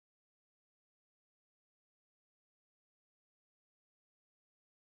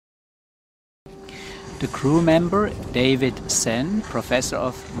The crew member, David Senn, professor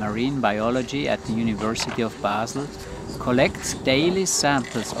of marine biology at the University of Basel, collects daily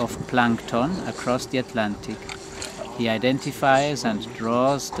samples of plankton across the Atlantic. He identifies and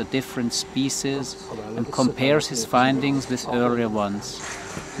draws the different species and compares his findings with earlier ones.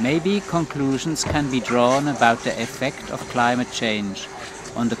 Maybe conclusions can be drawn about the effect of climate change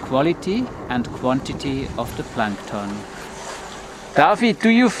on the quality and quantity of the plankton. David, do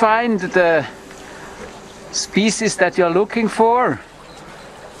you find the species that you're looking for?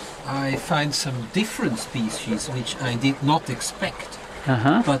 I find some different species which I did not expect,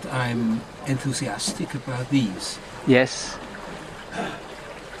 but I'm enthusiastic about these. Yes.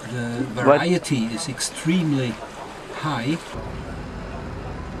 The variety is extremely high.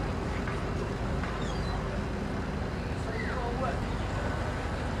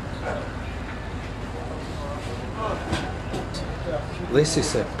 This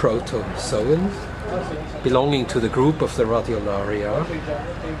is a protozoan belonging to the group of the Radiolaria.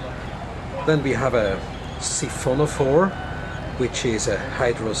 Then we have a siphonophore, which is a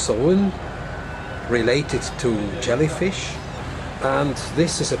hydrozoan related to jellyfish. And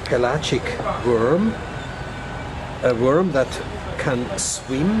this is a pelagic worm, a worm that can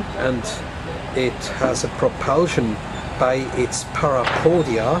swim, and it has a propulsion by its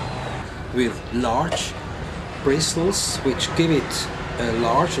parapodia with large bristles, which give it a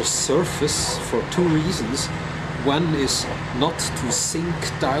larger surface for two reasons. One is not to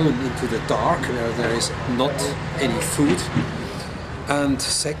sink down into the dark where there is not any food, and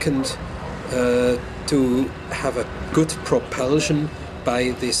second, to have a good propulsion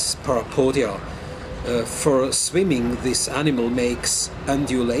by this parapodia. For swimming, this animal makes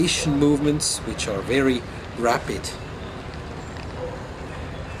undulation movements which are very rapid.